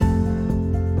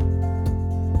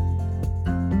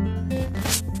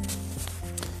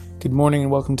Good morning and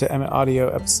welcome to Emmett Audio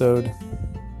episode,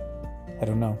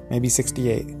 maybe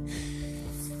 68.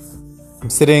 I'm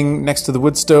sitting next to the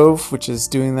wood stove, which is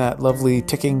doing that lovely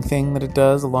ticking thing that it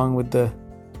does, along with the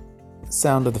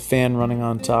sound of the fan running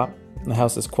on top. And the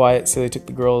house is quiet, so they took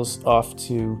the girls off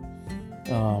to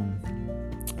a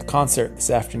concert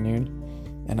this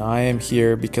afternoon. And I am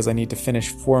here because I need to finish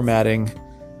formatting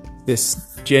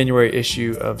this January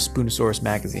issue of Spoonosaurus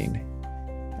magazine.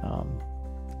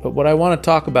 But what I want to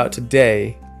talk about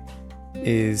today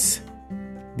is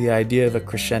the idea of a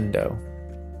crescendo.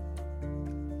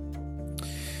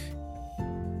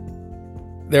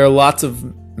 There are lots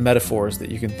of metaphors that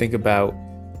you can think about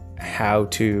how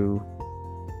to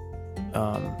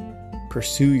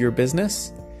pursue your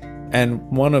business. And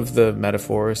one of the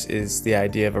metaphors is the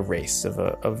idea of a race,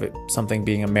 of something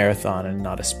being a marathon and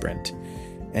not a sprint,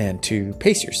 and to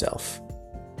pace yourself.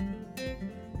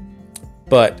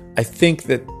 But I think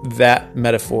that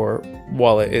metaphor,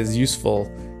 while it is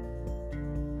useful,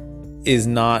 is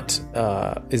not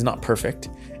perfect.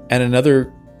 And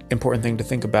another important thing to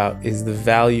think about is the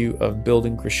value of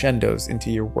building crescendos into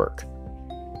your work.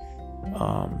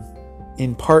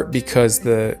 In part because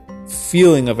the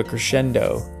feeling of a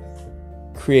crescendo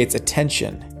creates a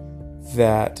tension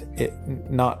that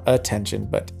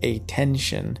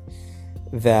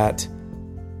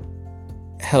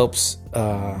helps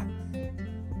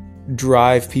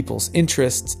drive people's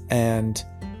interests and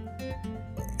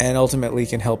ultimately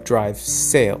can help drive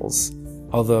sales,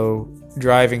 although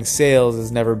driving sales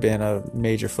has never been a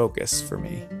major focus for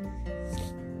me.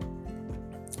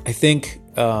 I think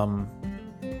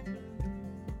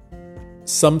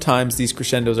sometimes these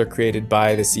crescendos are created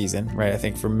by the season, right? I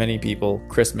think for many people,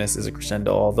 Christmas is a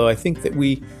crescendo, although I think that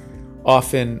we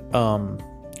often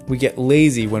we get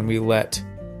lazy when we let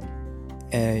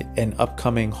an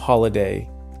upcoming holiday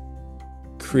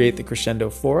create the crescendo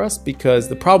for us, because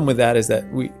the problem with that is that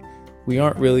we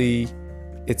aren't really,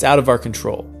 it's out of our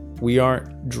control. We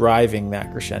aren't driving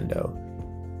that crescendo.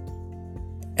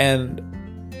 And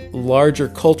larger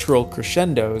cultural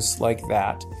crescendos like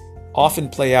that often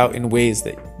play out in ways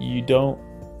that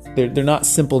they're not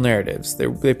simple narratives.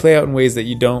 They play out in ways that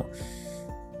you don't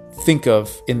think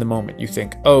of in the moment. You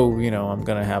think, I'm going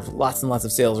to have lots and lots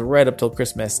of sales right up till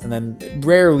Christmas. And then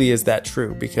rarely is that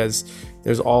true, because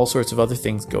there's all sorts of other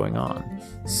things going on.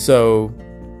 So,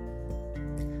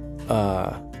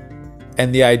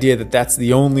 and the idea that that's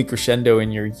the only crescendo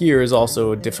in your year is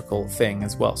also a difficult thing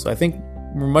as well. So I think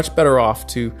we're much better off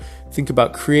to think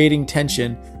about creating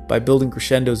tension by building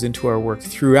crescendos into our work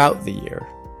throughout the year.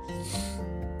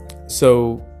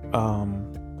 So,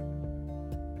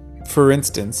 for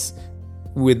instance,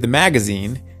 with the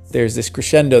magazine, there's this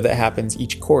crescendo that happens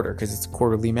each quarter because it's a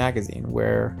quarterly magazine,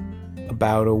 where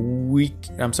about a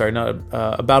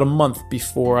month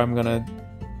before I'm going to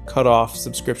cut off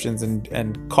subscriptions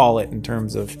and call it, in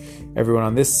terms of everyone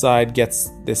on this side gets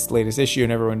this latest issue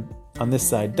and everyone on this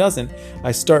side doesn't,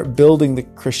 I start building the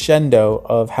crescendo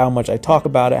of how much I talk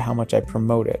about it, how much I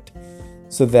promote it,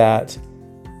 so that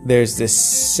there's this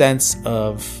sense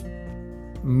of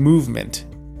movement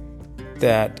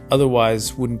that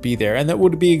otherwise wouldn't be there, and that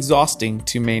would be exhausting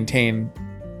to maintain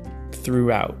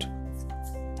throughout.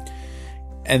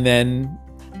 And then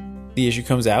the issue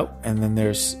comes out, and then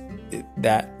there's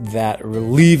that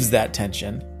relieves that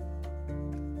tension,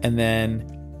 and then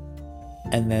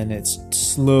it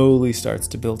slowly starts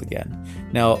to build again.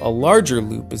 Now, a larger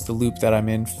loop is the loop that I'm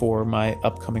in for my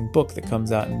upcoming book that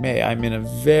comes out in May. I'm in a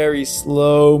very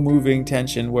slow moving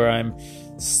tension where I'm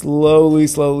slowly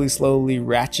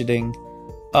ratcheting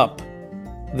up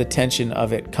the tension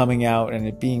of it coming out and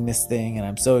it being this thing, and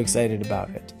I'm so excited about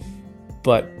it.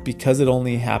 But because it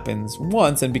only happens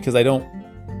once, and because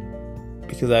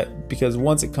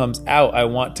once it comes out, I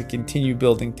want to continue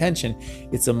building tension,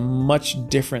 it's a much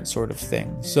different sort of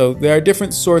thing. So there are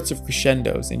different sorts of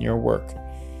crescendos in your work.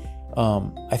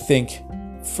 I think,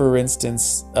 for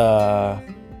instance,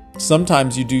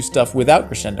 sometimes you do stuff without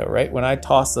crescendo, right? When I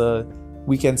toss a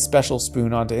weekend special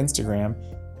spoon onto Instagram,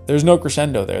 there's no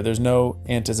crescendo there. There's no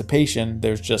anticipation.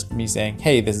 There's just me saying,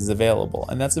 hey, this is available.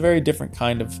 And that's a very different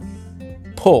kind of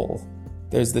pull.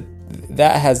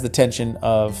 That has the tension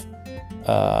of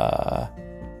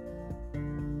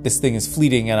this thing is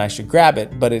fleeting and I should grab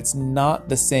it, but it's not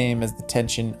the same as the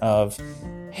tension of,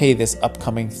 hey, this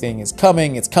upcoming thing is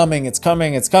coming, it's coming,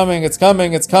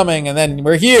 and then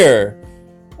we're here.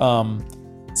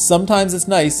 Sometimes it's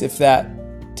nice if that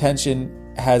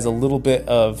tension has a little bit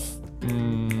of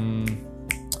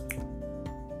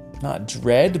not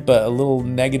dread, but a little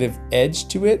negative edge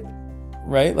to it,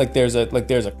 right? Like there's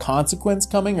a consequence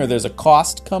coming, or there's a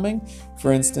cost coming.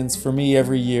 For instance, for me,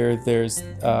 every year there's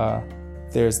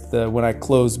the when I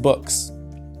close books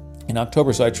in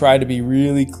October. So I try to be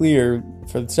really clear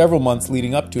for several months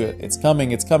leading up to it. It's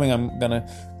coming. I'm gonna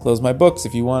close my books.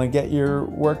 If you want to get your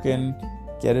work in,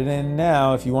 get it in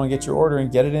now. If you want to get your order in,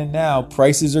 get it in now.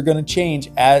 Prices are going to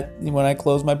change when I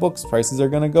close my books. Prices are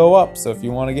going to go up. So if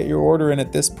you want to get your order in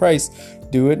at this price,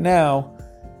 do it now.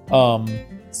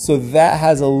 So that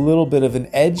has a little bit of an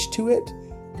edge to it.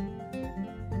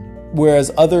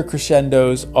 Whereas other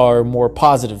crescendos are more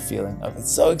positive feeling of,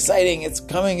 it's so exciting, it's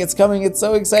coming, it's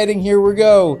so exciting, here we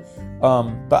go.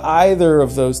 But either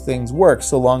of those things work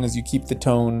so long as you keep the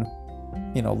tone,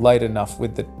 light enough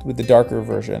with the darker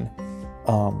version.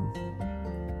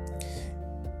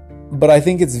 But I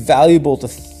think it's valuable to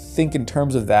think in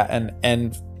terms of that.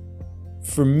 And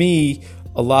for me,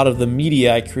 a lot of the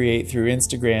media I create through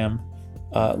Instagram,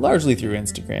 largely through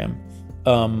Instagram,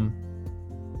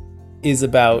 is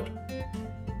about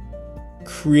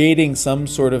creating some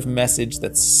sort of message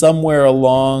that's somewhere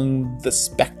along the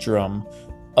spectrum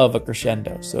of a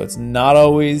crescendo. So it's not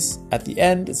always at the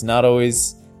end, it's not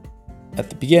always at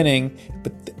the beginning,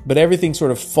 but everything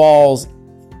sort of falls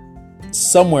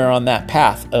somewhere on that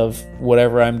path of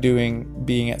whatever I'm doing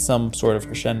being at some sort of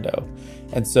crescendo.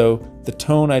 And so the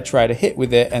tone I try to hit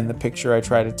with it and the picture I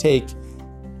try to take,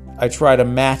 I try to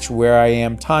match where I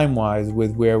am time-wise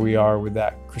with where we are with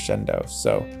that crescendo.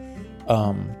 So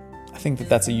I think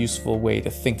that's a useful way to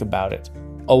think about it,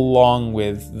 along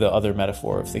with the other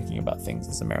metaphor of thinking about things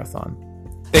as a marathon.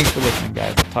 Thanks for listening,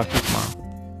 guys. I'll talk to you tomorrow.